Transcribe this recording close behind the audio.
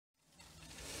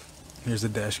Here's the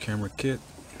dash camera kit,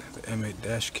 the M8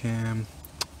 dash cam.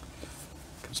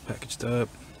 Comes packaged up.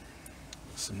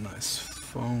 Some nice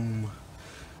foam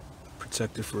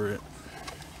protector for it.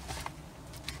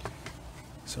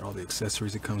 These are all the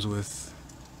accessories it comes with.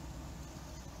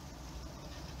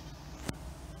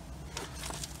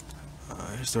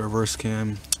 Here's the reverse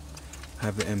cam. I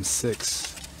have the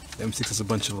M6. The M6 has a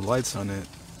bunch of lights on it,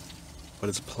 but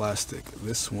it's plastic.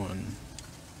 This one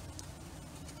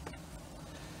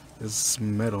is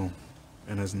metal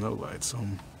and has no lights, so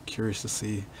I'm curious to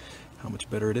see how much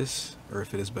better it is, or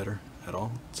if it is better at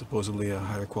all. It's supposedly a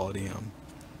higher quality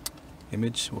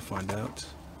image. We'll find out.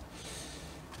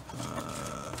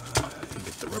 You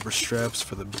get the rubber straps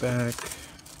for the back.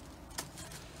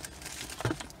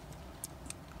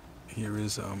 Here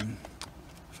is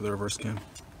for the reverse cam.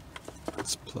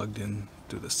 It's plugged in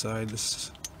through the side.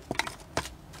 This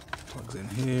plugs in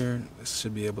here. This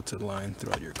should be able to line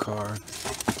throughout your car.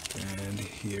 And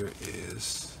here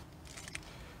is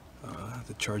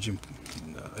the charging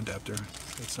adapter.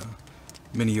 It's a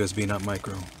mini USB, not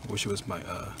micro. I wish it was my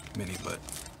mini, but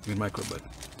I mean micro, but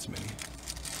it's mini.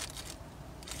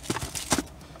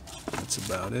 That's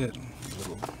about it. A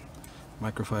little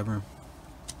microfiber.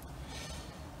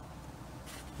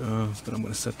 But I'm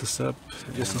going to set this up.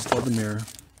 I just installed the mirror.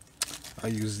 I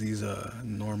use these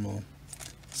normal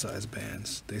size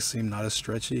bands. They seem not as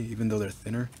stretchy, even though they're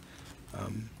thinner.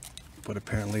 But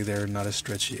apparently they're not as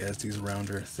stretchy as these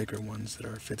rounder, thicker ones that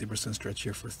are 50%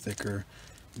 stretchier for thicker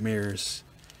mirrors.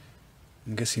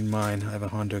 I'm guessing mine, I have a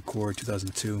Honda Accord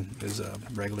 2002, is a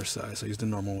regular size. So I use the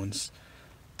normal ones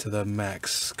to the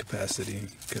max capacity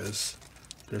because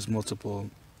there's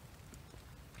multiple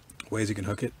ways you can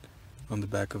hook it on the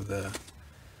back of the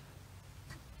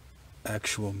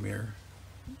actual mirror,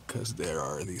 because there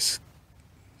are these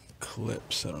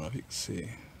clips. I don't know if you can see.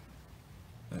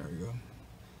 There we go.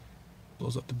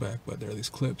 Blows up the back, but there are these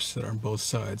clips that are on both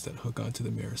sides that hook onto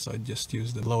the mirror. So I just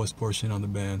use the lowest portion on the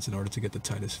bands in order to get the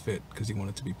tightest fit, because you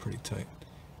want it to be pretty tight.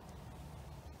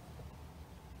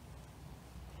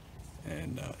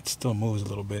 And it still moves a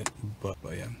little bit, but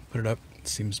yeah, put it up. It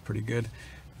seems pretty good.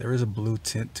 There is a blue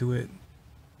tint to it,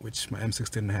 which my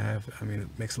M6 didn't have. I mean, it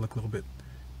makes it look a little bit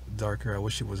darker. I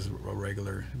wish it was a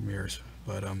regular mirrors,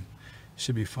 but it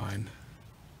should be fine.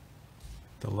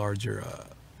 The larger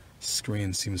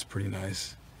screen seems pretty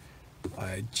nice.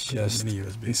 I just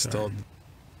installed.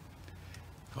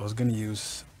 I was gonna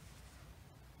use.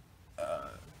 I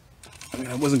mean,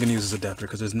 I wasn't gonna use this adapter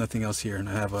because there's nothing else here, and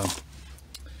I have a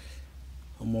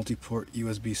multi-port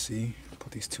USB-C.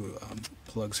 Put these two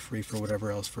plugs free for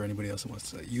whatever else, for anybody else that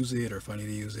wants to use it, or if I need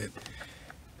to use it.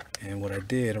 And what I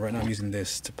did, right now I'm using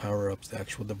this to power up the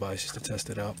actual device just to test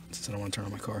it out, since I don't want to turn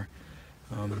on my car.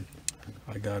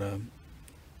 I got a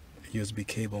USB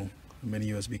cable, a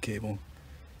mini USB cable,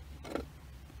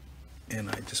 and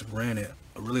I just ran it,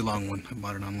 a really long one. I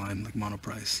bought it online, like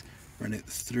Monoprice. Ran it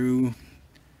through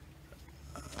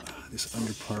this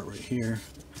under part right here.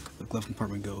 The glove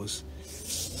compartment goes.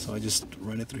 So I just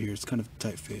run it through here. It's kind of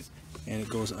tight fit, and it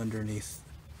goes underneath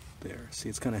there. See,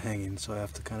 it's kind of hanging, so I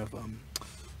have to kind of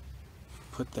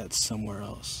put that somewhere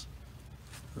else,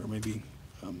 or maybe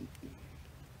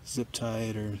zip tie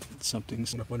it or something.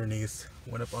 Went up underneath,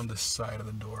 went up on the side of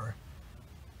the door,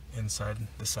 inside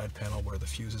the side panel where the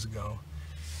fuses go,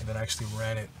 and then actually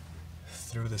ran it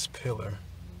through this pillar,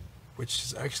 which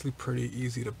is actually pretty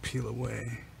easy to peel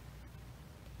away.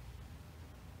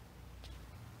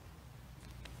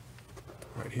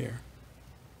 Right here.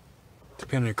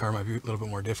 Depending on your car, it might be a little bit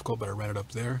more difficult, but I ran it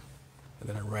up there, and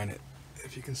then I ran it,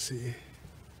 if you can see,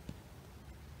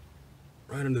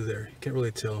 right under there. You can't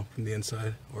really tell from the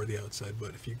inside or the outside, but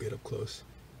if you get up close,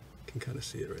 you can kind of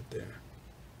see it right there.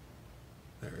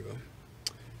 There we go.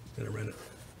 Then I ran it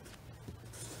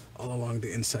all along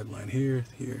the inside line here,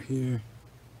 here, here,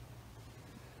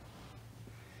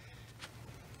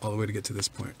 all the way to get to this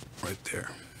point right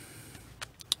there.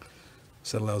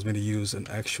 So that allows me to use an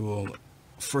actual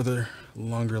further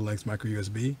longer length micro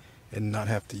USB and not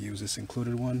have to use this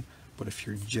included one. But if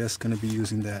you're just going to be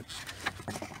using that,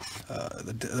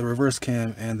 the reverse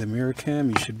cam and the mirror cam,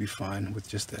 you should be fine with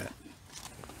just that.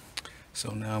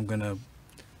 So now I'm going to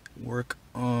work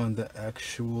on the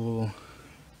actual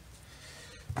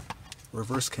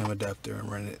reverse cam adapter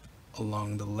and run it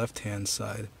along the left hand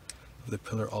side of the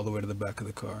pillar all the way to the back of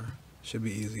the car. Should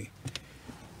be easy.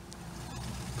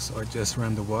 So I just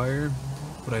ran the wire.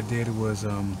 What I did was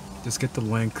just get the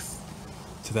length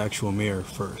to the actual mirror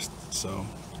first. So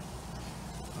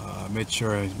I made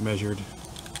sure I measured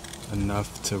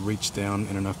enough to reach down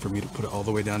and enough for me to put it all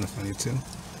the way down if I need to.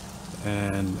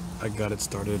 and I got it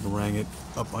started, rang it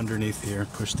up underneath here,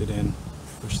 pushed it in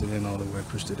all the way,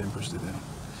 pushed it in.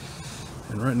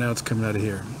 And right now it's coming out of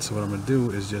here. So what I'm gonna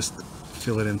do is just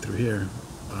fill it in through here.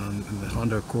 In the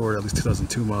Honda Accord, at least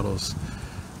 2002 models,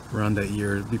 around that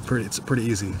year, it's pretty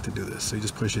easy to do this. So you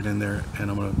just push it in there,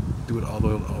 and I'm gonna do it all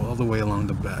the way along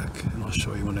the back, and I'll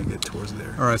show you when I get towards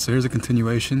there. All right, so here's a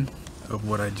continuation of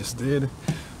what I just did.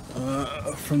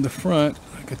 From the front,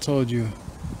 like I told you,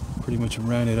 pretty much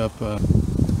ran it up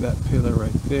that pillar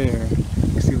right there.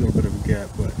 You can see a little bit of a gap,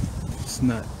 but it's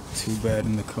not too bad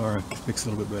in the car. I can fix it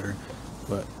a little bit better,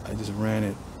 but I just ran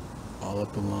it all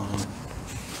up along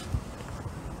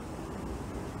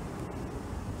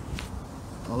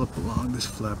this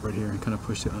flap right here, and kind of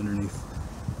pushed it underneath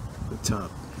the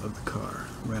top of the car.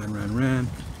 Ran.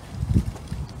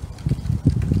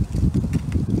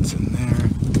 It's in there.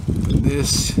 And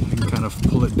this, you can kind of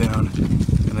pull it down,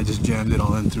 and I just jammed it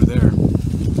all in through there.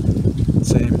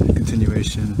 Same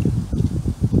continuation.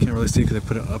 Can't really see because I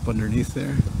put it up underneath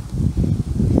there.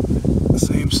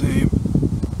 Same.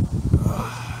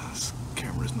 This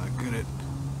camera's not good at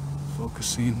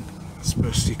focusing,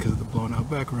 especially because of the blown out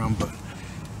background, but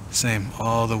same,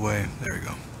 all the way, there we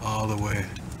go, all the way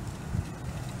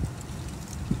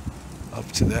up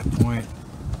to that point,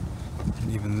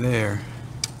 and even there,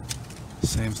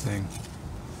 same thing,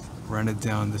 ran it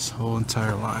down this whole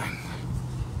entire line.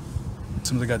 As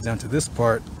soon as I got down to this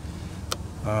part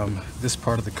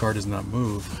of the car does not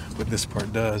move, but this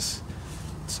part does.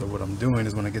 So what I'm doing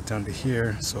is when I get down to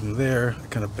here, so from there, I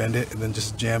kind of bend it and then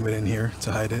just jam it in here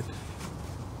to hide it.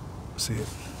 See it?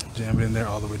 Jam it in there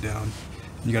all the way down.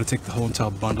 You got to take the whole entire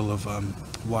bundle of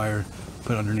wire,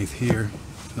 put it underneath here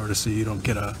in order so you don't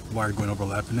get a wire going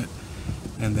overlapping it.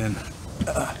 And then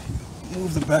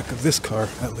move the back of this car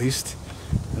at least,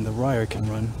 and the wire can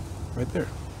run right there.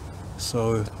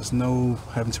 So there's no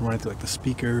having to run it through like the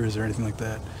speakers or anything like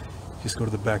that. Just go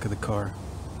to the back of the car.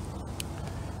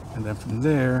 And then from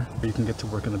there, you can get to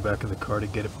work in the back of the car to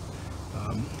get it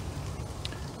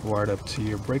wired up to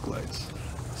your brake lights.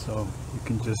 So you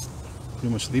can just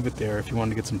pretty much leave it there if you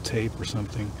wanted to get some tape or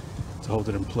something to hold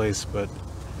it in place, but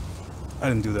I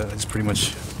didn't do that. I just pretty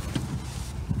much,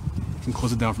 you can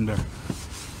close it down from there,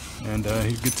 and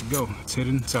you're good to go. It's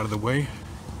hidden, it's out of the way,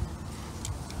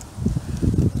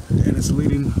 and it's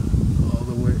leading all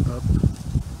the way up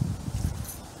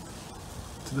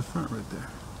to the front right there.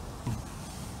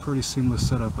 Pretty seamless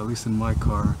setup, at least in my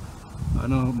car. I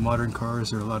know modern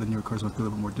cars or a lot of newer cars might be a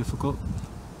little bit more difficult,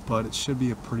 but it should be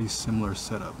a pretty similar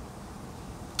setup.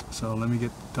 So let me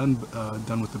get done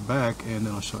with the back, and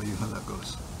then I'll show you how that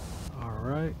goes.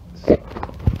 Alright, so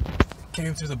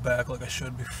came through the back like I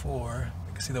showed before.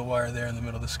 You can see the wire there in the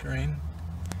middle of the screen.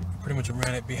 Pretty much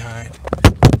ran it behind,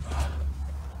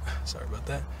 sorry about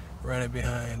that, ran it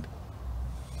behind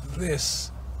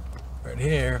this right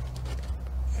here,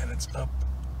 and it's up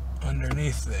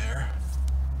underneath there.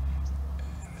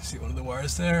 And see one of the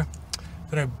wires there?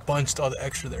 Then I bunched all the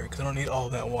extra there because I don't need all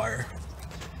that wire.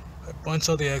 I bunched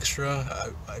all the extra,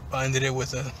 I binded it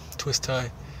with a twist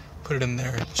tie, put it in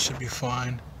there, it should be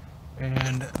fine.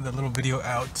 And the little video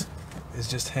out is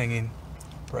just hanging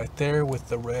right there with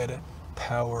the red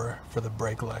power for the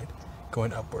brake light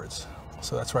going upwards.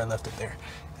 So that's where I left it there.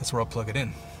 That's where I'll plug it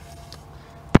in.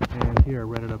 And here I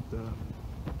ran it up the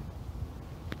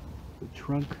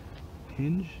trunk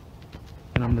hinge,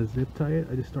 and I'm going to zip tie it.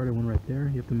 I just started one right there.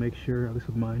 You have to make sure, at least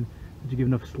with mine, that you give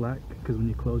enough slack, because when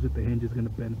you close it, the hinge is going to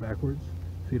bend backwards,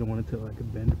 so you don't want it to like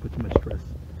bend or put too much stress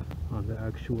on the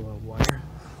actual wire.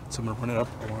 So I'm going to run it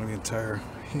up along the entire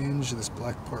hinge, this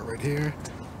black part right here.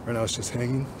 Right now it's just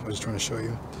hanging. I was just trying to show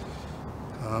you.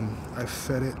 I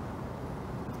fed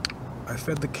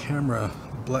the camera,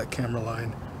 the black camera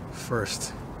line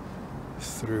first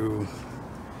through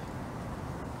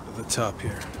the top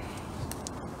here.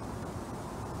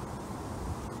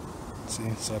 See,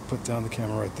 so I put down the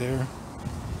camera right there,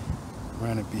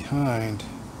 ran it behind,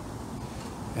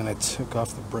 and I took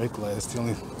off the brake light. It's the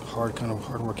only hard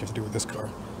work you have to do with this car.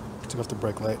 I took off the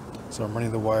brake light, so I'm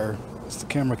running the wire. So the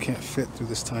camera can't fit through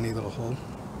this tiny little hole.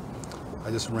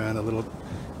 I just ran a little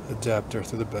adapter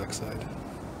through the backside,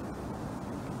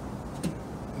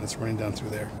 and it's running down through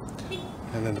there.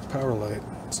 And then the power light,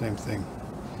 same thing.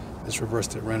 Just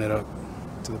reversed it, ran it up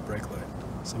to the brake light.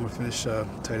 So I'm gonna finish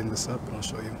tightening this up, and I'll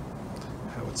show you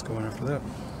how it's going after that.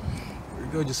 Here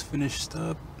we go, just finished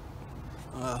up.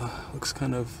 Looks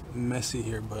kind of messy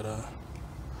here, but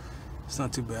it's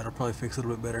not too bad. I'll probably fix it a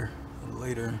little bit better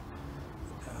later.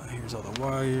 Here's all the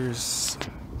wires.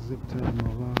 Zip tie them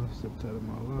all off, zip tie them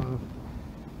all off.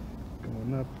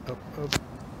 Going up,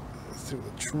 through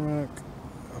the trunk,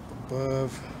 up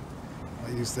above. I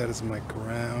use that as my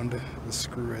ground. The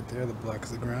screw right there, the black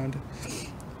is the ground.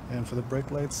 And for the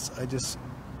brake lights, I just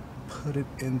put it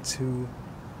into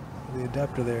the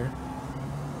adapter there.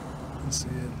 You can see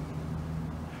it.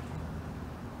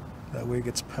 That way it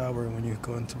gets power when you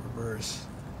go into reverse.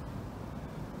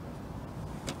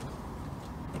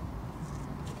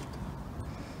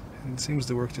 And it seems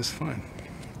to work just fine.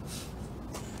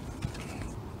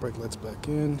 Brake lights back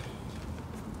in.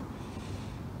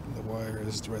 The wire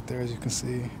is right there, as you can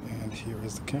see, and here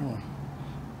is the camera.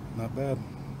 Not bad.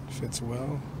 Fits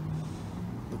well.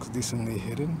 Looks decently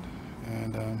hidden,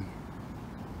 and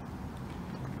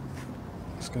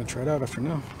just gonna try it out after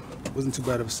now. It wasn't too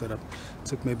bad of a setup. It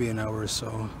took maybe an hour or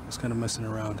so. I was kind of messing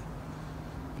around.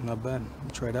 Not bad.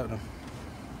 I'll try it out now.